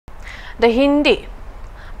The Hindi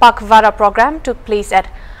Pakhvara program took place at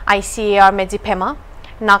Icar Medziphema,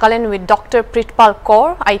 Nagaland, with Dr. Pritpal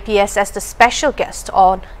Kaur, IPS, as the special guest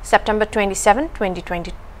on September 27,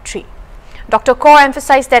 2023. Dr. Kaur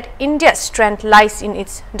emphasized that India's strength lies in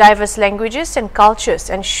its diverse languages and cultures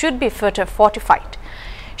and should be further fortified.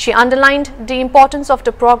 She underlined the importance of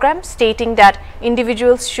the program, stating that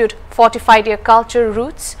individuals should fortify their cultural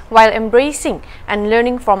roots while embracing and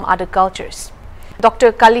learning from other cultures.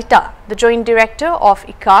 Dr. Kalita, the Joint Director of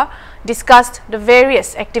Icar, discussed the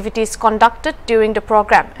various activities conducted during the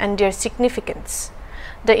program and their significance.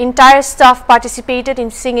 The entire staff participated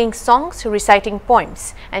in singing songs, reciting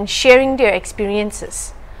poems, and sharing their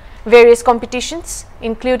experiences. Various competitions,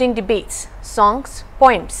 including debates, songs,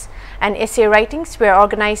 poems, and essay writings, were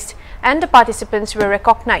organized, and the participants were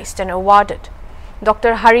recognized and awarded.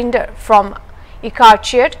 Dr. Harinder from Icar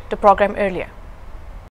chaired the program earlier.